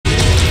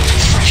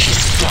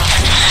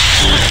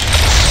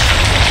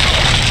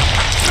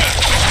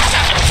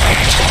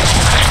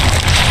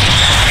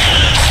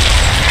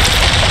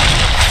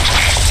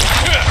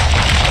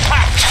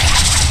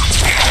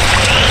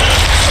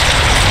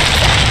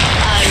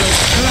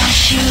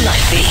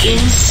the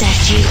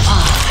insect you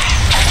are.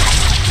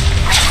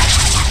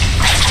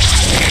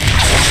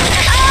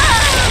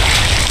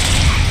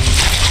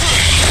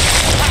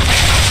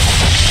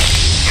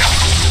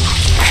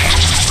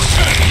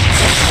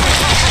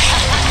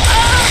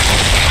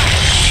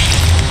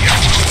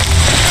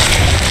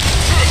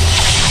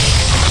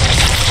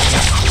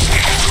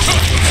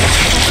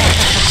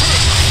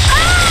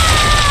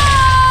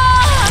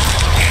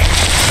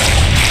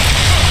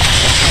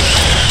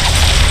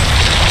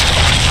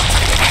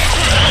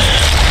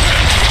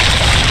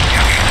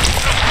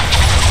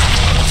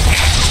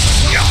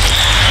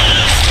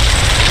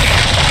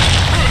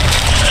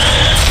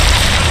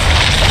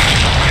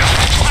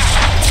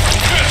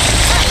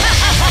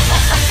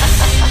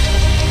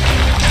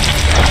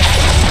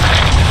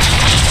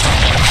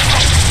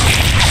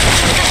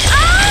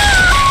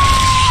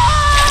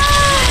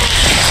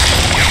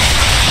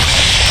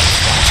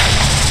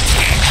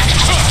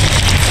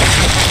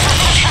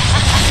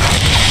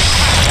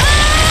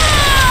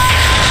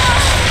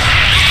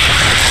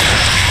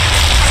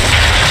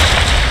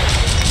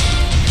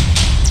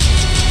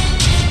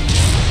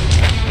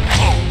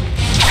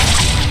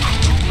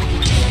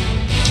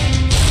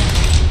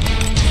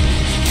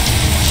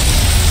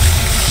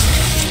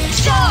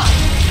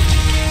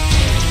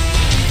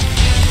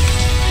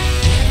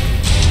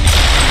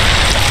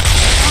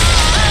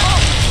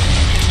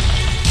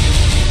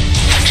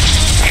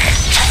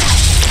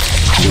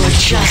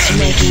 Just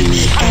making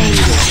me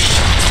angry.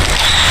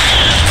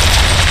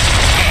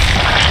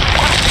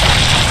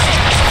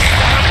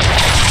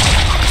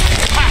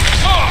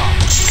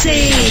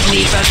 Save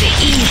me from the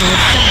evil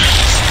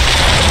thoughts.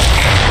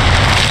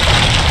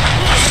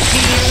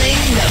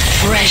 Feeling the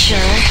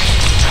pressure.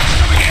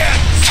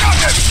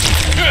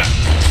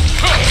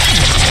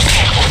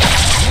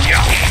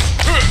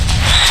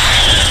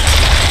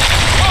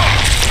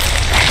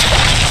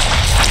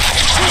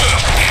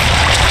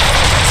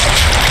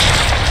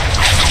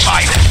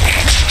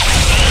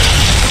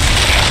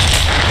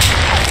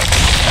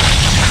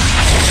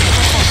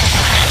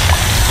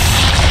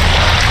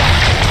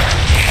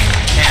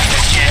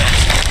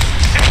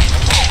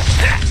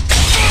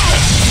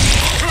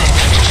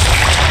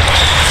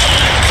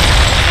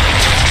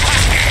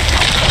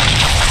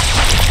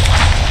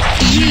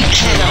 You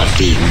cannot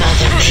beat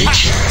Mother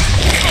Nature,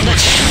 but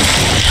you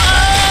can.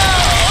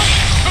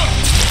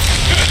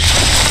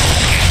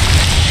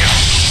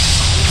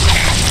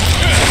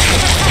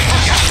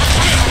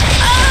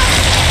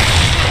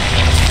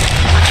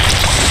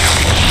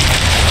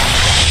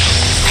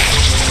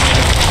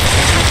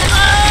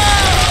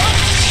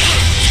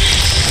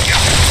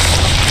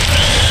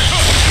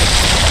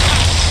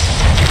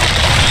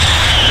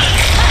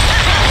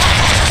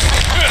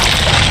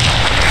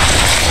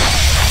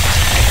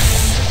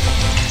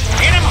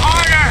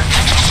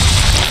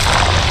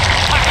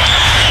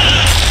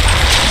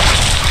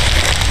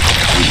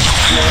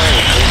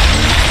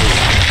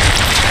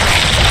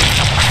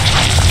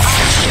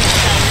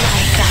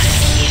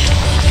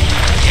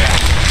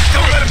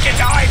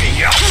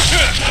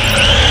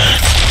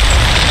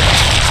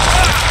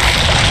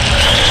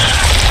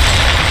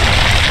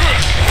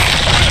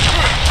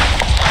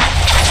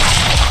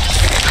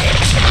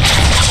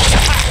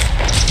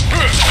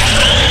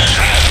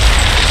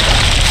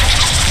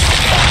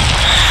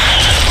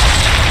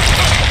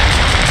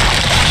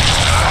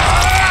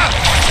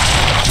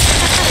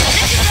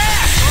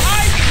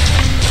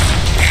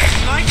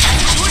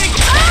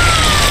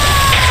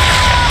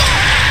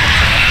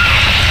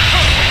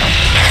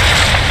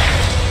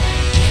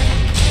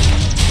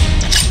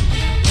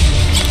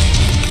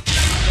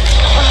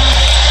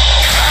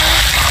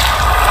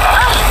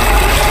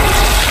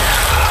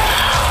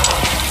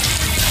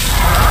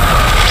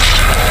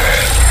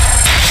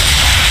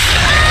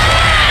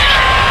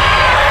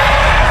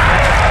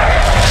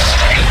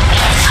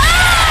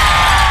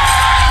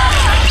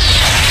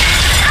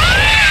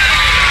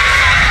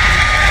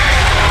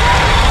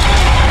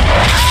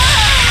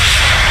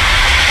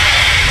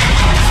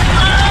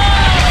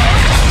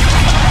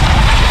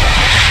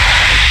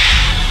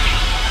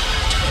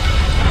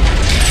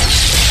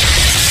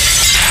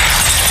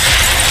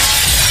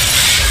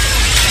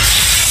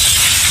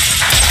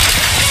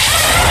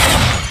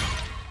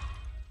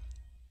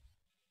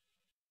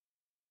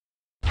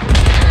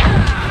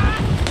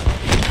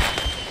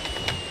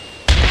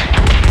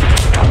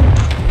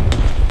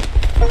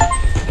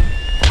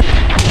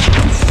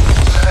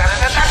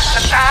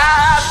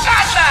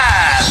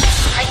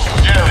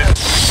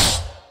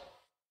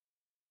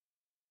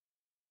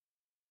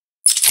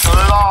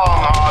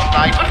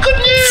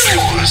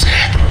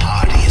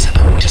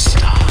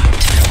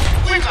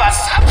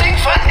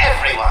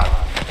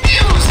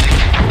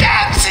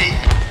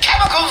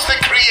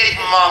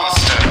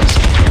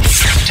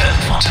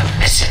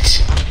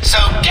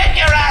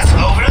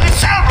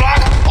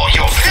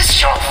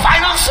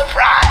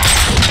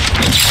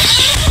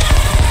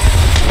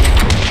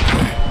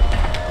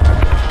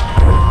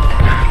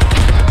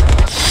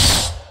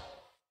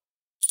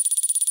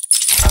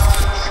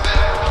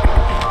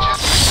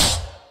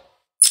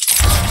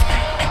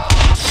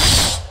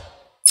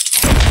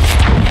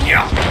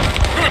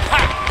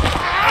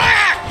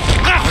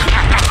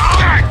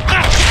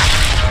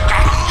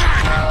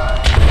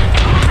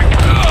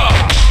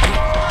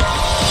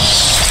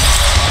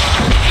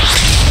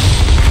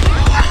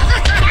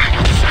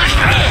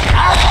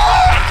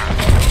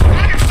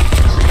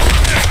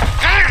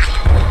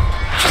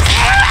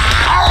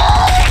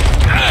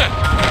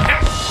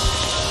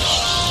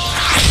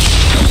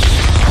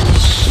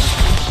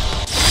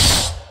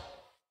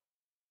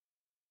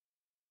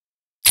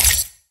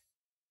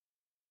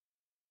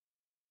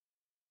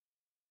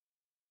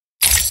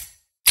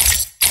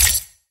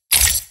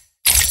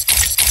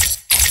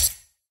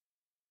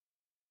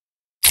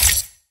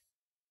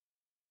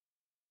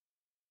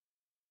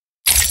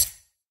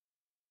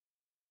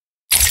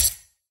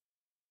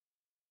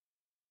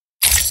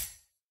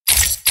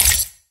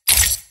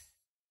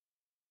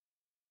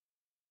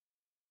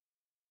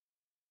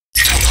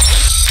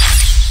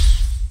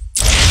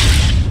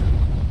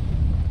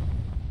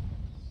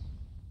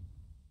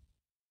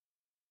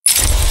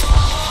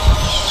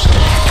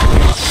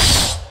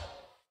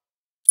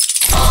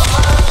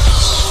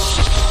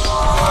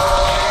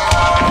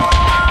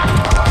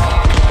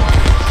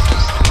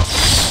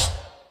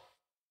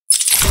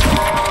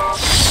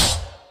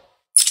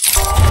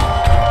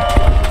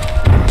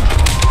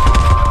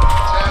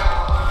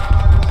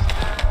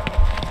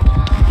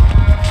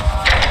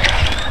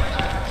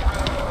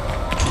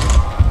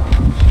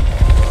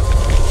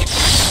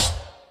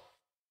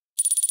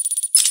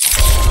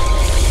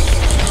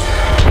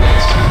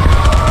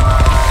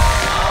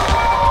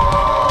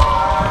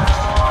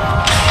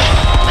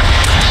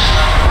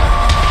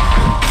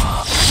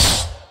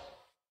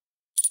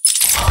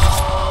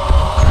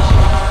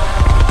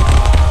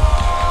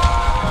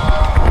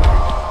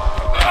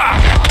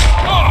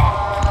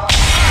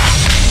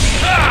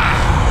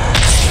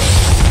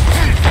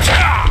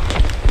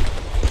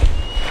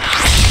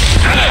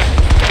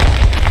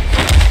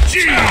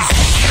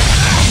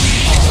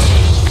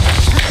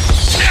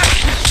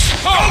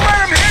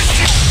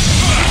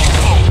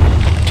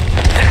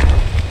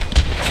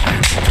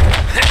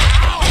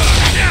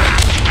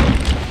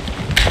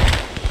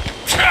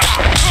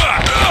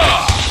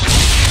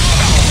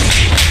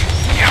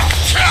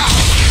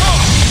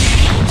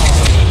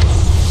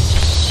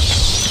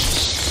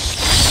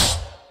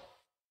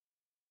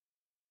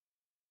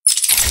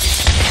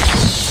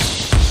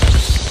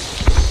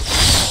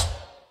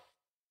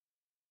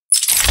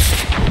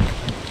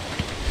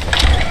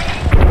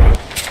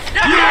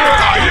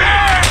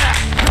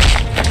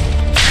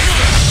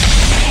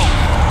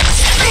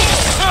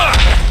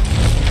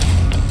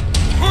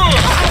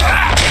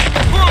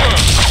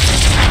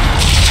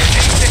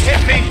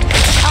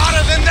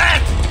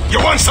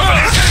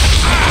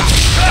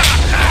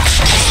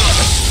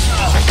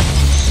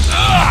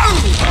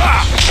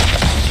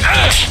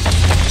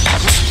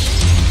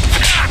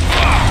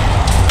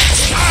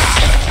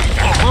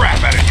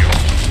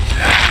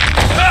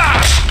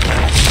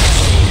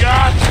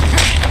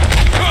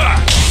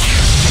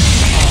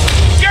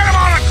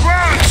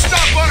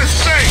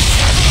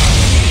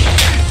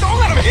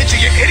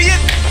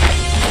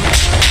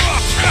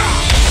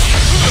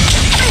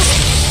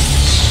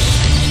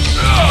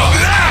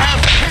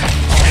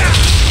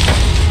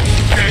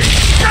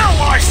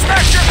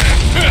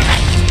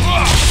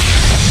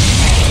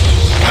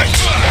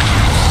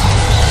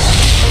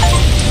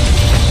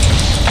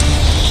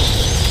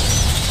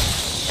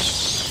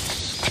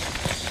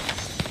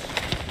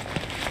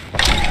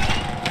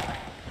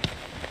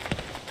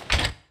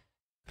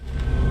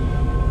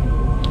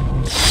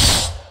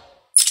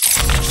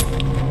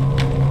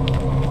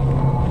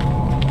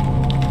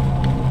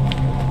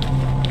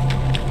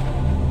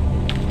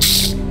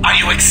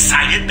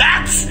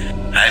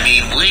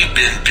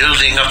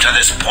 building up to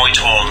this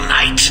point all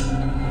night.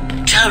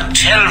 Don't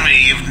tell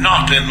me you've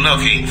not been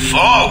looking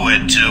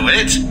forward to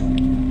it.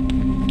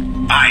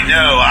 I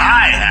know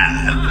I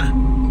have.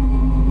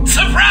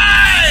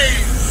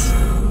 Surprise!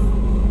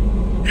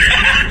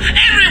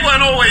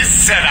 Everyone always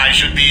said I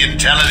should be in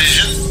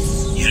television.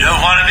 You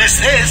don't want to miss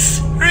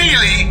this,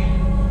 really.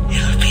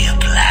 It'll be a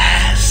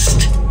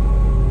blast.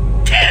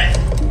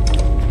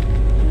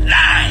 10,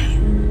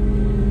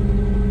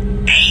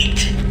 9, 8,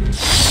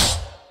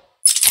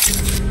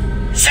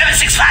 7,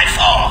 6, 5,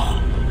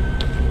 4,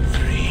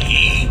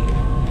 3,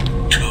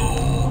 2,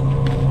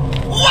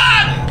 1.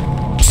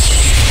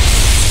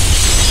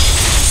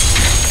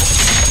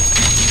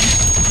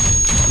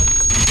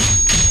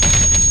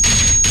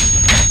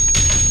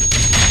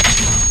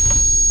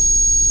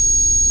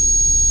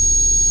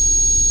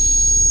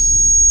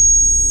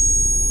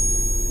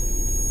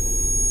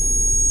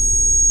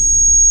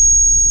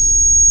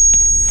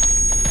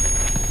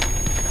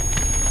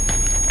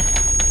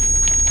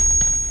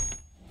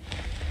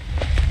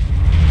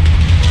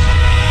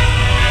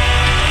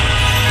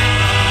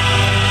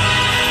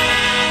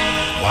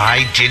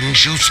 Why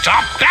didn't you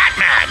stop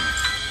Batman?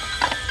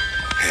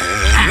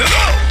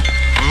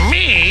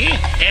 Me?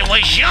 It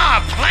was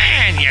your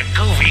plan, you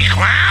goofy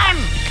clown.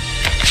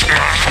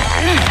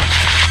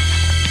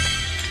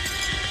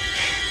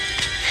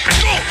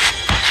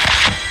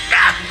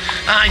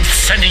 I'm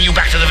sending you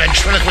back to the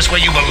ventriloquist where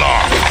you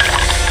belong.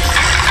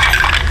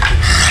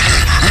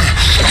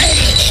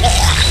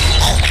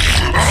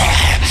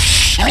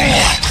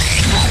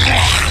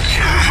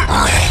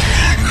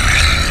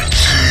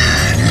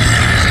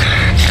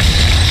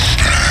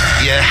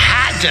 You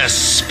had to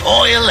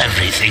spoil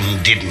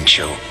everything, didn't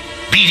you?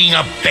 Beating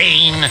up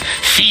Bane,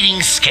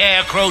 feeding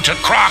Scarecrow to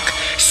Croc,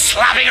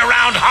 slapping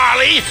around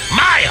Harley,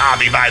 my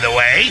hobby by the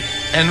way,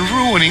 and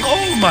ruining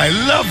all my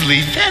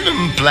lovely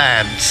venom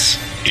plants.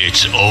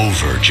 It's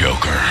over,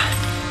 Joker.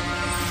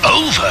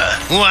 Over?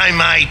 Why,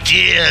 my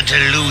dear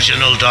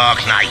delusional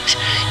Dark Knight,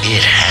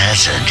 it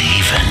hasn't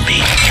even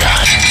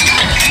begun.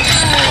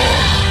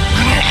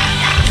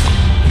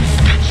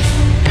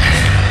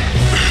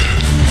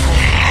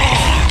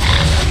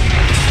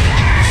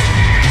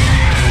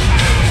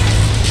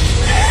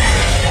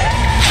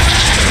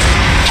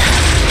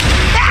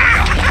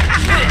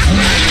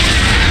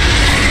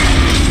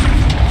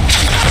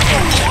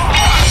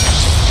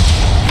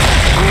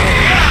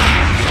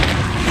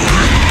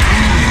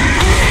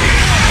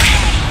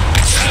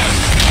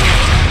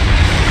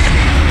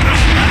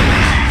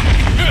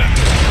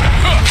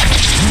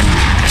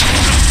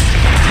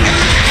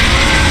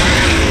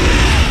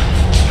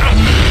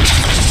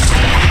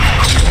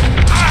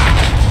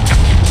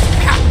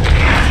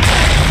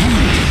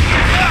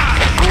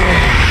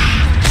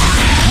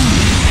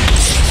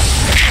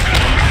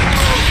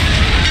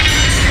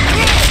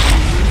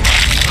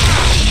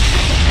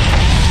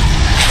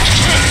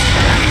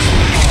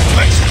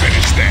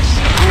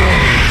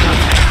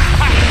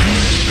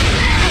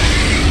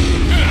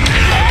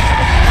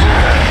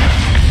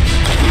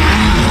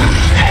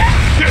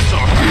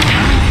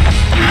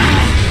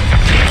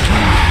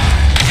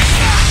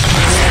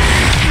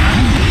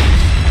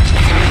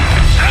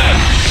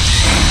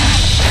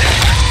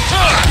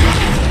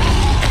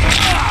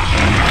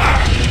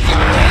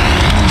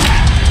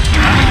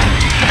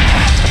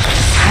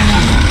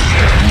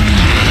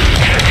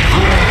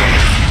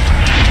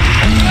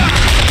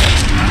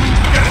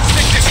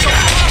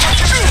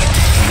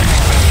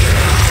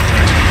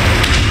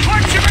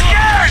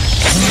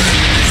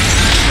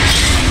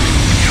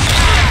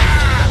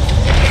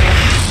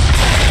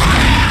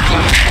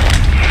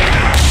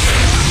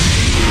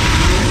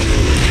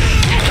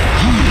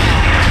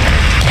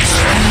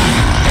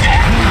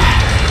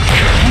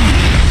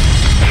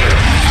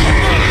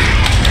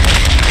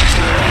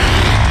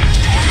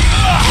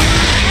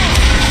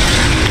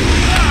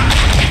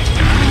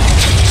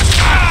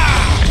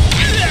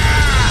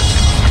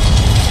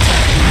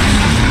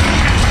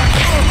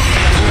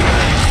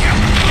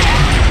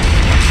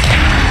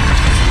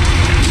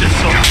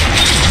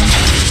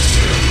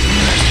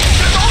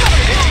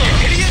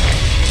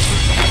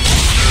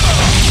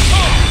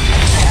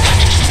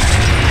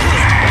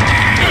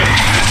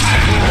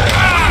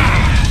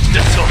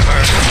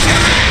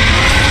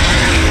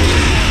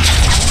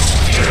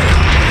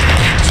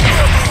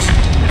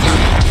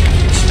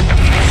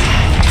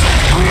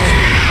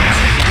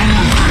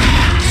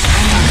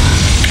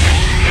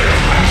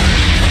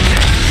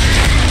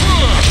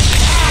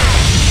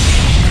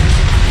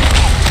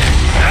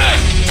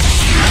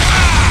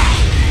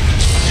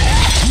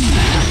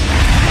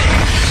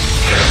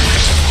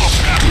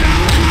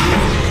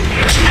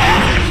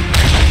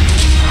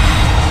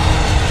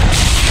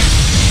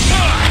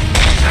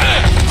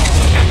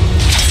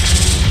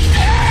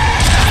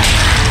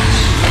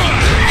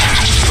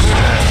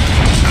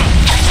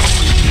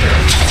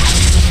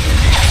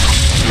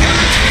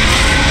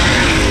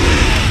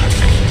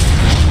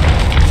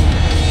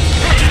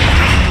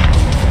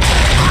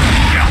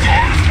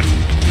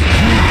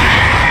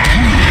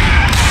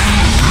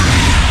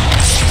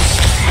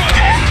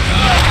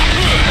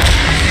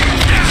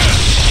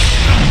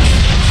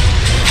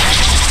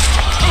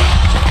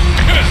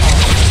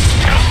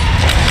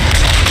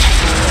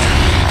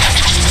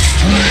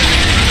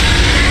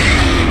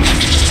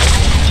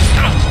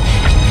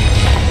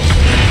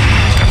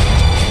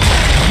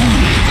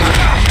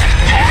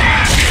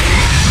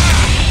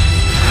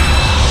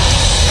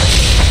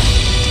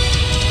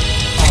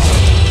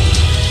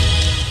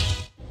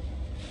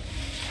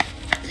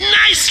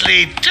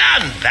 Nicely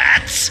done,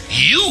 Bats.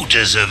 You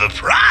deserve a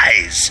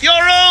prize. Your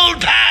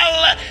old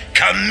pal,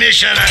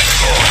 Commissioner...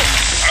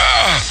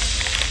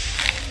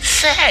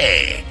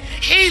 Say,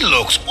 he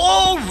looks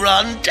all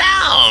run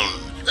down.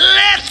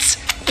 Let's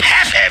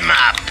pep him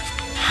up.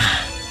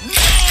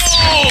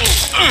 No!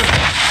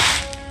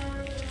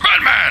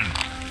 Batman!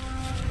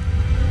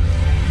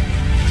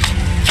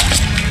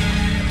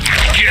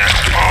 Get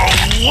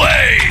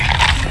away!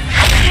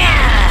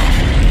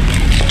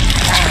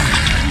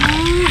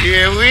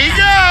 Here we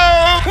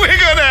go. We're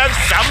gonna have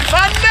some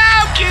fun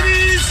now,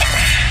 kiddies.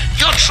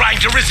 You're trying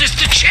to resist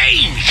the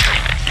change.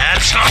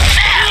 That's not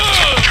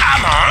fair.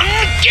 Come on,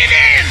 get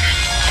in.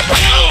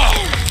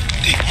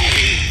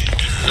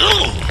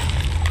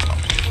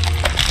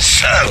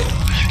 So,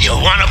 you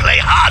want to play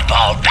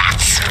hardball,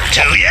 Bats,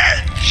 do you?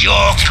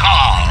 Your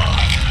call.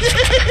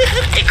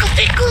 Tickle,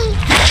 tickle.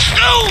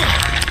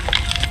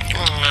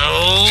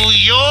 Oh,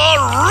 you're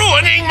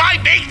ruining my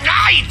big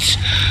night.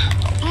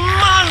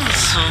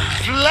 Months of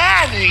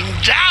planning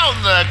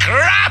down the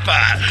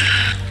crapper.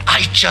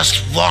 I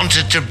just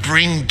wanted to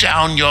bring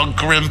down your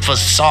grim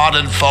facade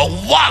and for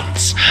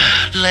once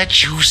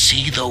let you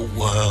see the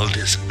world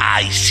as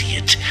I see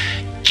it,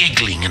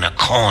 giggling in a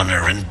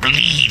corner and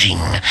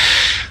bleeding.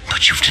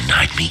 But you've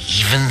denied me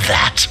even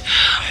that.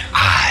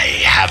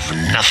 I have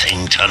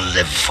nothing to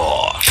live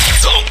for.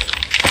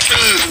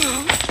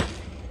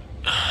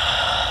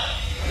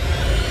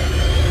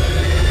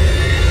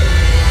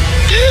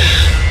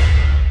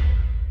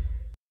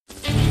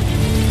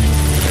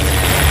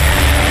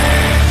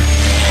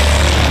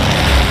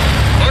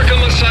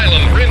 Arkham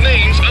Asylum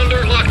remains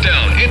under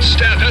lockdown, its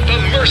staff at the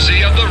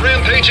mercy of the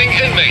rampaging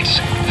inmates.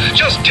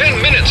 Just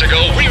 10 minutes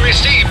ago, we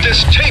received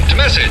this taped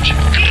message.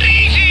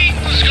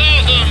 Greetings,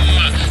 Gotham!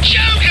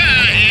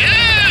 Joker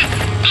here!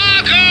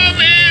 Arkham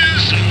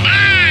is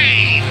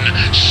mine!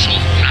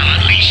 Soon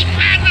I'll unleash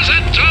madness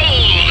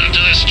untold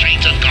into the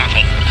streets of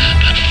Gotham.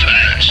 But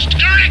first,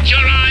 direct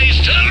your eyes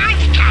to the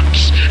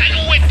rooftops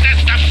and witness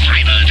the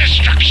final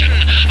destruction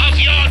of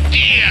your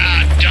dear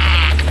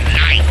Dark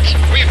Knight.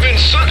 We've been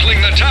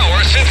circling the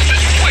tower since the...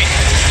 Wait!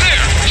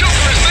 There!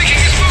 Joker is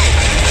making his move!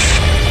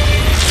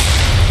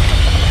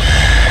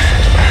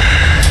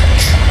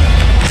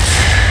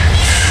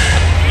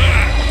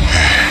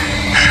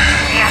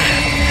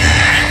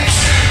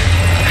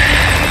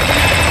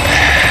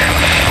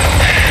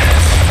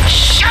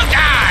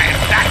 Showtime,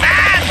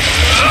 Batman!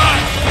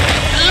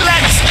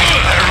 Let's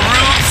give the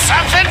room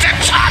something to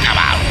talk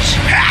about.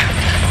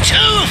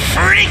 Two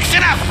freaks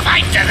in a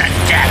fight to the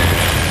death.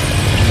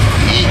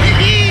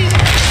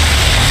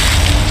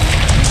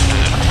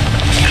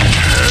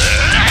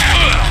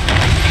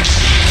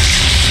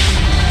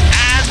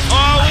 And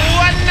for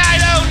one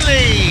night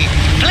only,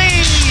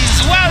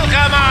 please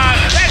welcome our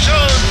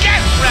special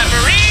guest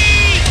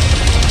referee,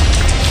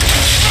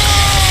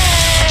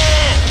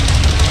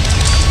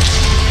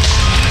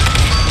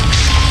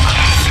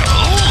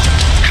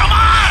 come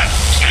on!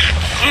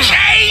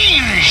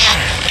 Change!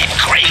 Get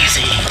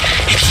crazy!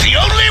 It's the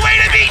only way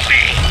to beat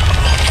me!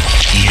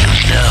 You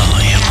know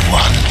you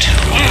want to.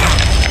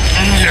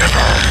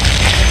 Never.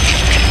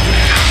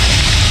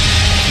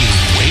 You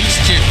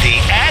wasted the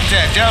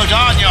antidote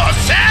on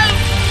yourself?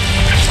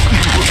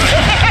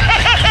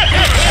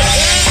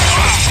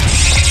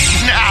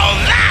 Now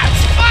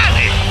that's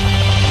funny!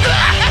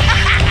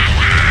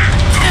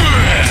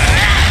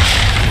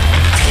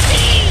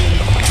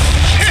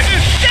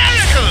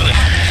 Hysterical!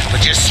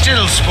 But you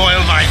still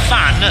spoil my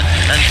fun,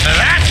 and for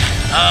that,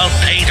 I'll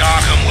paint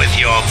Arkham with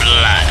your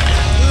blood.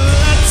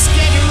 Let's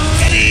get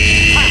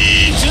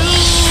ready to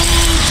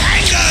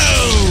tango!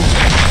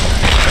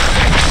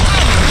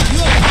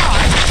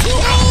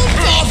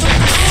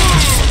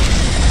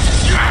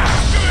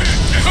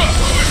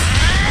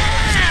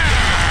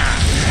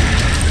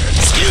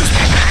 Excuse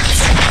me, Max.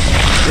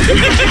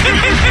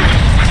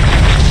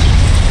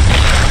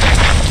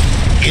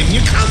 In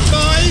you come,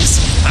 boys.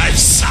 I've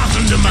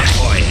softened them up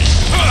for you.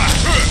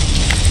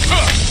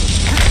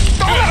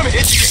 Don't let him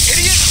hit you,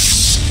 idiot!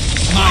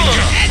 Mind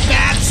your head,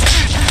 Bats.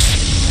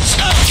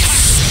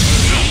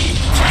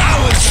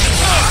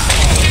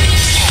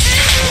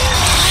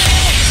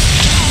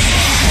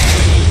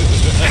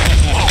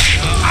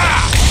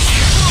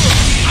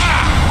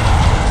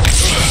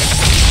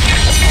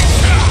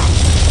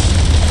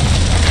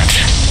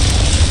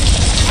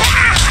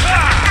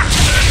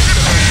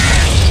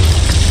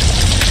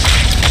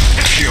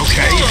 Is she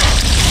okay?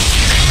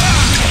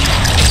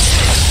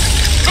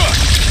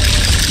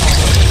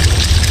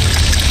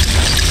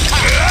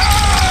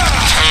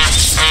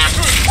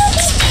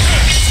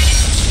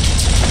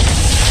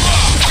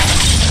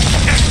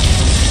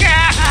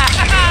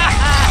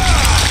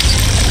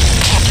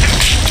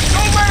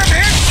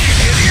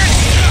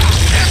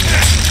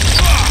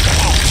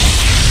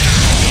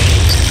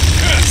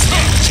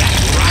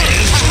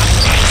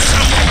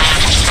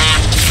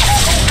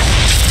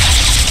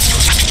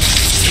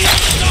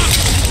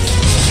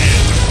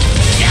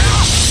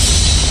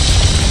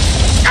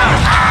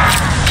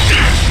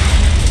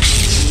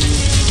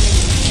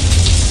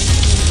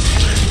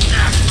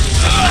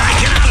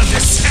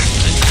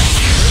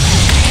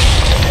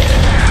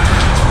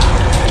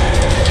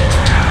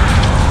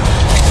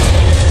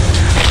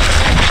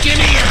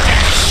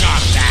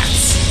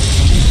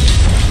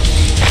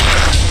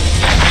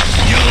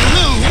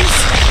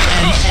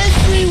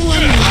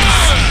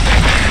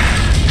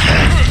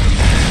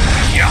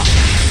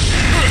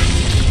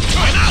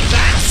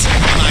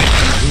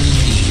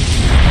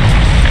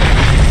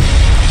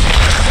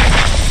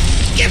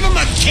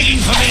 kicking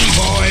for me,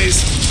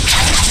 boys.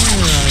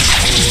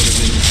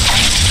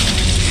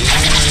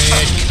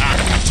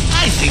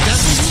 I think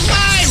this is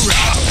my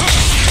route.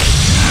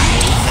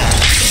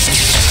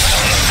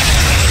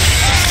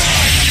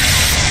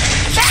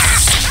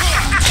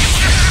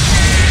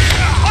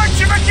 Punch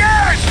him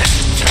again!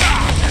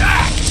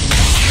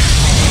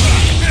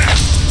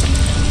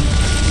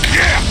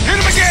 Yeah, hit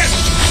him again!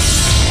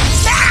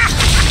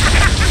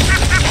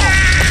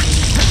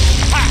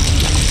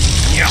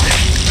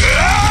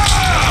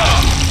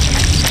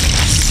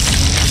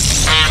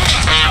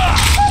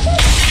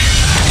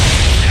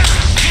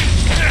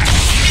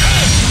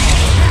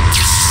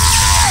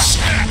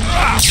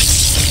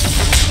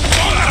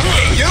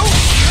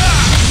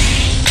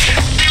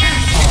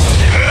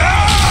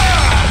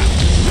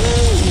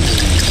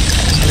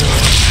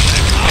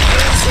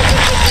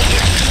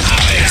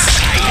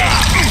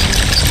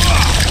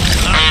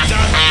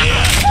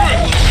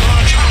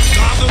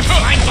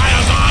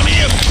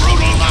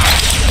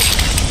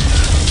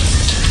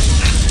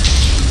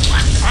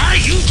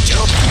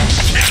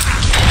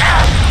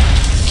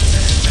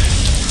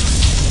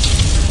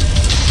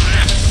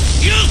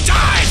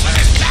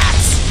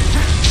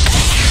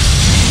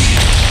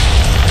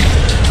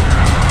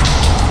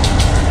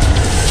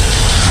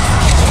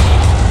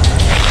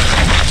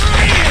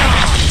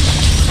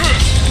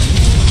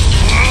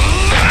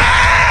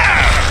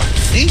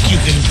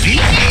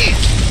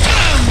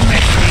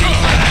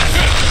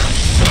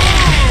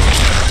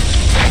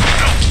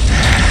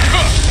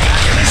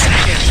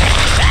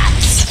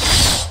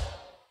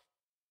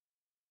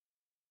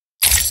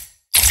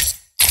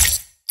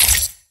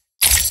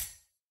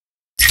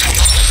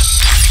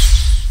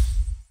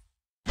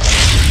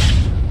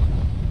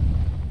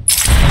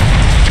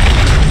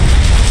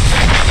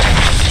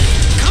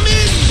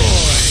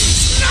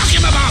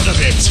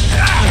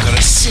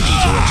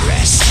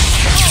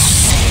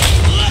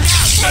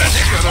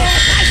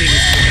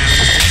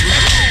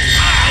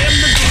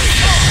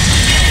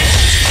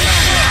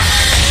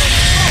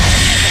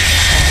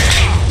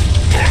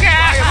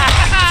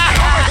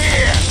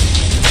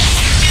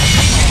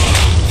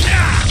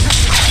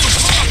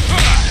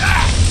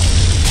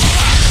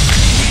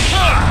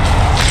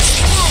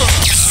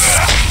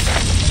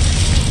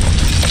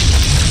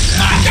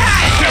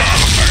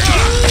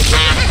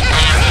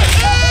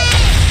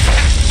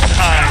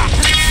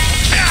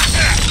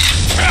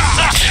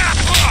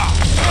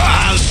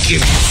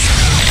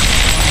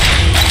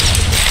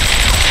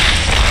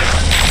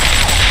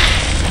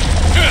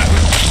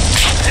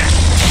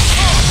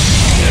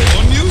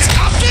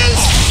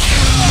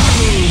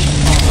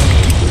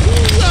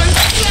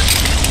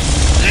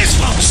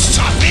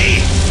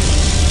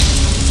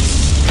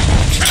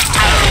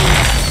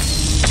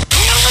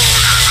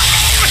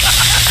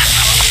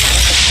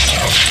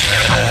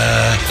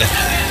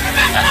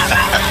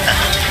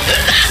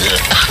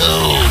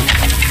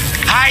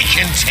 I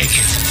can take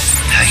it.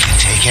 I can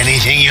take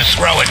anything you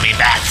throw at me,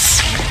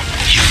 bats.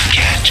 You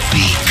can't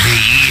beat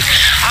me.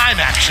 I'm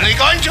actually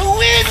going to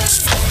win.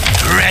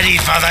 Ready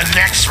for the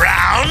next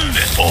round?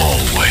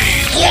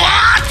 Always.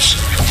 What?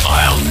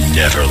 I'll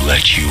never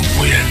let you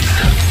win.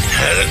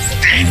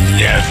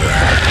 Never.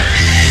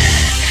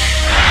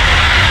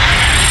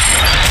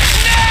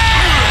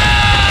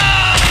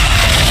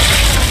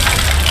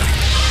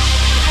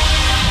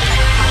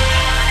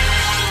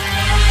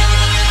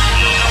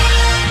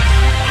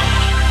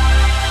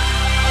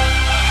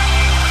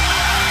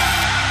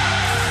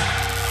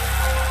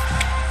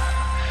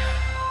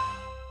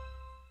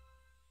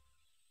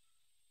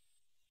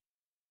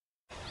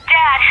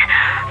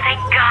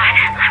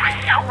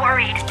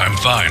 I'm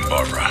fine,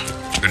 Barbara.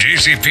 The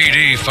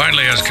GCPD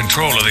finally has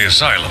control of the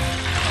asylum.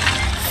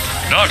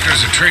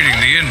 Doctors are treating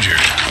the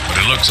injured,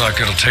 but it looks like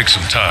it'll take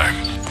some time.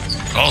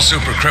 All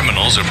super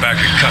criminals are back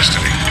in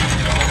custody.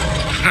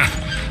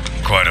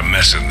 Quite a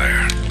mess in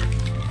there.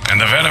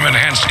 And the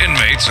venom-enhanced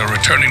inmates are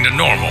returning to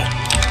normal.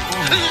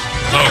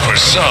 Though for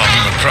some,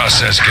 the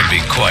process can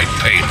be quite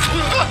painful.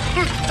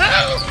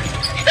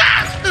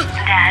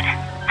 Dad,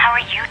 how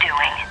are you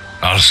doing?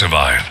 I'll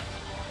survive.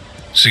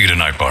 See you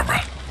tonight,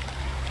 Barbara.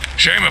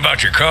 Shame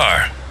about your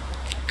car.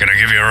 Can I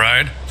give you a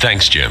ride?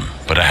 Thanks, Jim,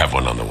 but I have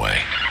one on the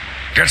way.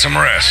 Get some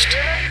rest.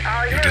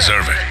 You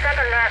deserve it.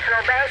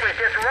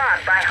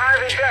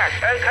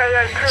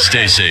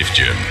 Stay safe,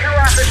 Jim. 2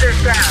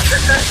 officers down. The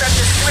suspect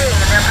is fleeing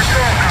in their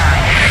patrol car.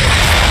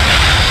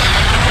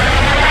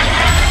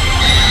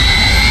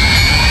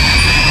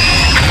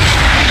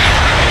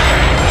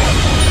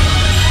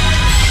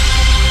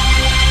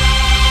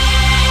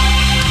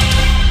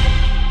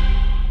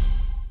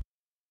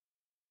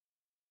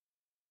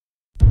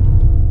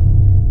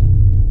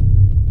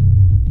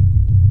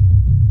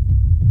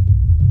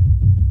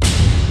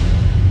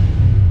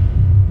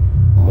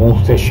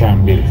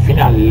 Muhteşem bir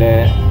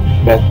finalle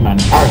Batman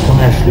Arkham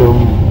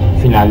Asylum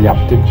final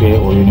yaptık ve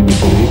oyunu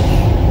bitirdik.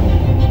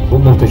 Bu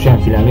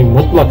muhteşem finali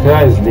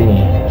mutlaka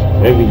izleyin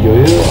ve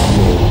videoya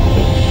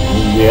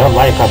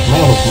like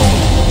atmayı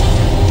unutmayın.